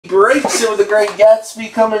Breaks in with the Great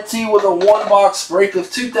Gatsby, coming to you with a one-box break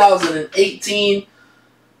of 2018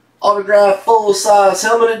 autographed full-size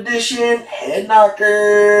helmet edition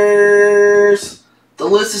HeadKnockers. The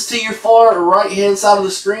list is to your far right-hand side of the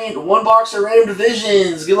screen. One box of random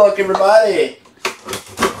divisions. Good luck, everybody.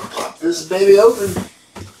 Pop this baby open.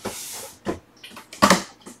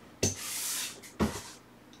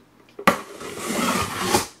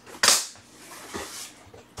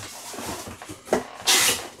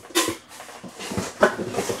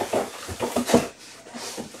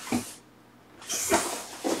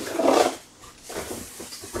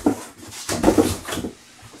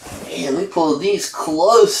 Man, let me pull these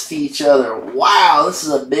close to each other. Wow, this is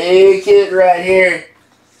a big hit right here.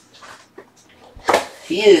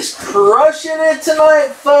 He is crushing it tonight,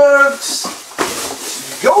 folks.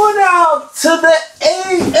 Going out to the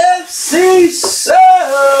AFC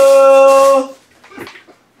South.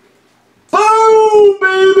 Boom,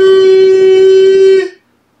 baby.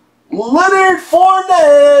 Leonard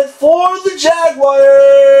Fournette for the Jaguars.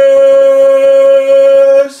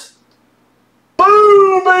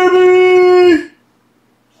 Boom, baby!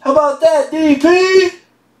 How about that, DP?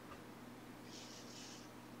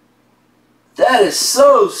 That is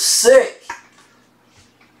so sick.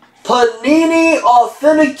 Panini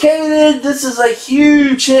authenticated. This is a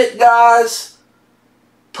huge hit, guys.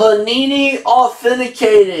 Panini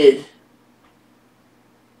authenticated.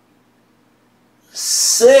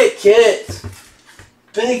 Sick hit.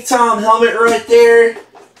 Big time helmet right there.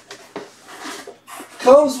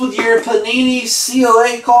 Comes with your Panini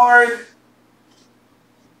CLA card.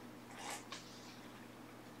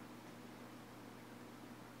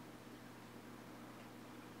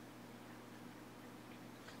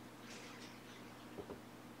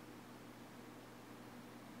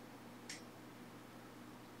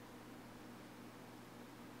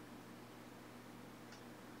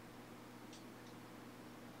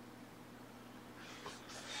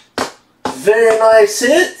 Very nice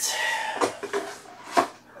hit.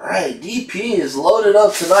 Alright, DP is loaded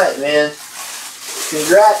up tonight, man.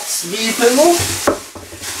 Congrats, D Pingle.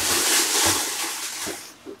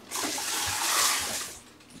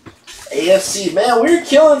 AFC, man, we're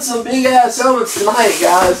killing some big ass helmets tonight,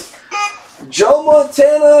 guys. Joe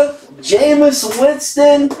Montana, Jameis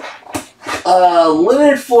Winston,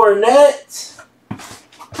 Leonard Fournette,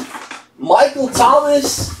 Michael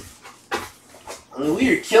Thomas. I mean,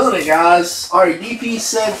 we are killing it, guys. Alright, DP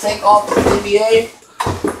said take off the NBA.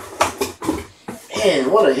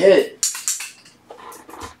 Man, what a hit.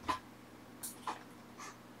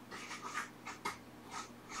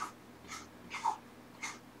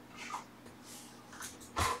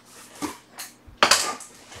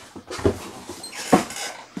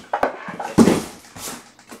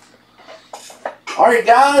 Alright,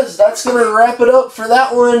 guys, that's going to wrap it up for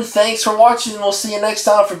that one. Thanks for watching. We'll see you next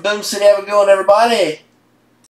time for Boom City. Have a good one, everybody.